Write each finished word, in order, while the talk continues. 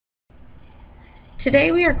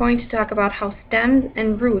Today we are going to talk about how stems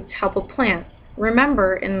and roots help a plant.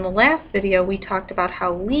 Remember, in the last video we talked about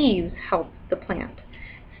how leaves help the plant.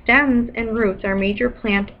 Stems and roots are major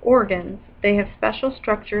plant organs. They have special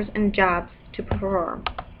structures and jobs to perform.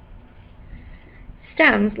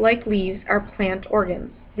 Stems, like leaves, are plant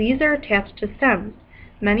organs. Leaves are attached to stems.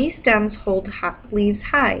 Many stems hold leaves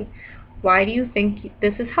high. Why do you think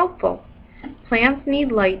this is helpful? Plants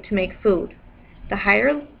need light to make food. The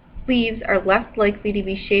higher leaves are less likely to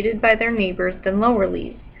be shaded by their neighbors than lower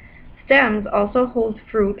leaves. Stems also hold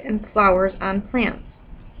fruit and flowers on plants.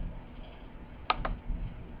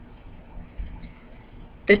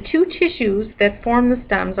 The two tissues that form the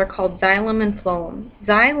stems are called xylem and phloem.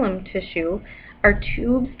 Xylem tissue are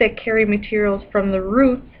tubes that carry materials from the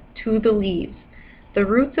roots to the leaves. The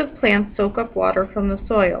roots of plants soak up water from the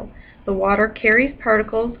soil. The water carries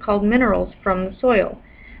particles called minerals from the soil.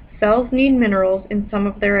 Cells need minerals in some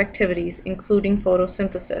of their activities, including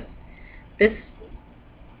photosynthesis.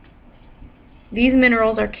 These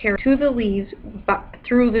minerals are carried to the leaves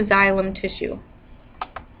through the xylem tissue.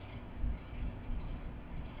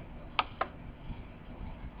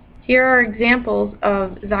 Here are examples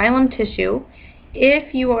of xylem tissue.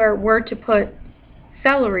 If you were to put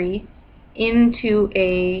celery into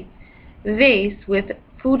a vase with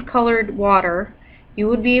food-colored water, you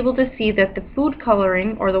would be able to see that the food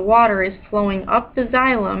coloring, or the water, is flowing up the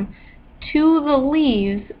xylem to the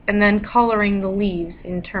leaves and then coloring the leaves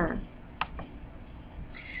in turn.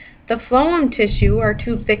 The phloem tissue are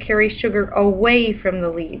tubes that carry sugar away from the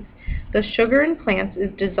leaves. The sugar in plants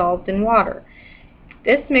is dissolved in water.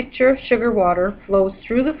 This mixture of sugar-water flows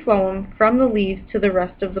through the phloem from the leaves to the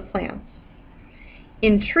rest of the plants.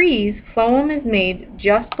 In trees, phloem is made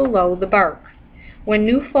just below the bark. When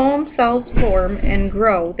new phloem cells form and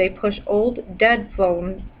grow, they push old, dead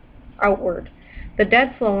phloem outward. The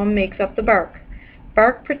dead phloem makes up the bark.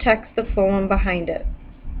 Bark protects the phloem behind it.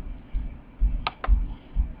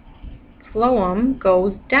 Phloem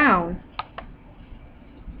goes down.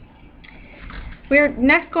 We are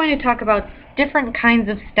next going to talk about different kinds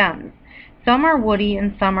of stems. Some are woody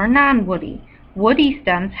and some are non-woody. Woody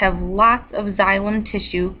stems have lots of xylem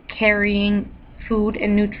tissue carrying food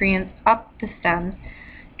and nutrients up the stems.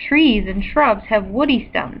 Trees and shrubs have woody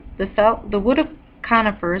stems. The wood of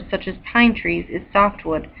conifers, such as pine trees, is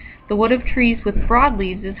softwood. The wood of trees with broad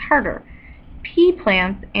leaves is harder. Pea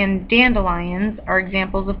plants and dandelions are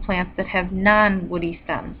examples of plants that have non-woody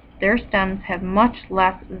stems. Their stems have much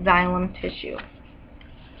less xylem tissue.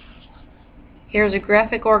 Here's a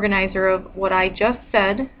graphic organizer of what I just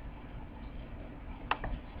said.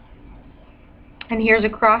 And here's a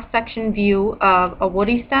cross-section view of a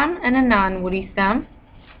woody stem and a non-woody stem.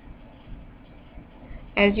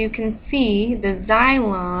 As you can see, the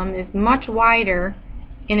xylem is much wider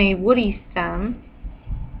in a woody stem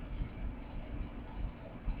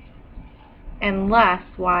and less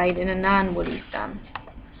wide in a non-woody stem.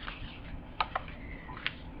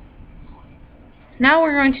 Now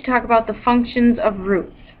we're going to talk about the functions of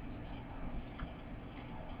roots.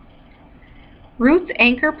 Roots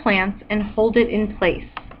anchor plants and hold it in place.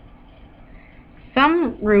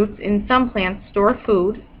 Some roots in some plants store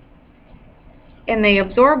food, and they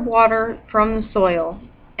absorb water from the soil,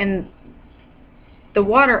 and the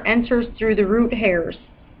water enters through the root hairs.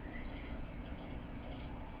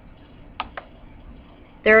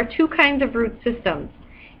 There are two kinds of root systems.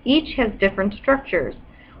 Each has different structures.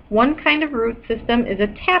 One kind of root system is a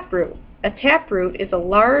taproot. A taproot is a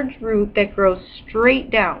large root that grows straight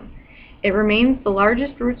down. It remains the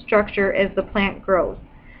largest root structure as the plant grows.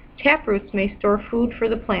 Taproots may store food for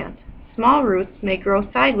the plant. Small roots may grow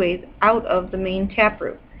sideways out of the main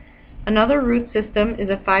taproot. Another root system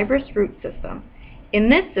is a fibrous root system. In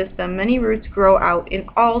this system, many roots grow out in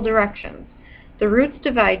all directions. The roots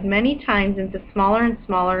divide many times into smaller and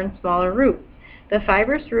smaller and smaller roots. The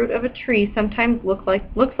fibrous root of a tree sometimes looks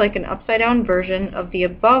like an upside-down version of the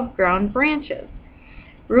above-ground branches.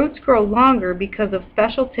 Roots grow longer because of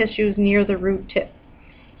special tissues near the root tip.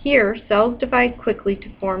 Here, cells divide quickly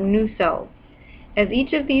to form new cells. As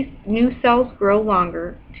each of these new cells grow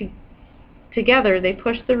longer, together they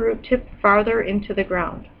push the root tip farther into the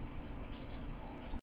ground.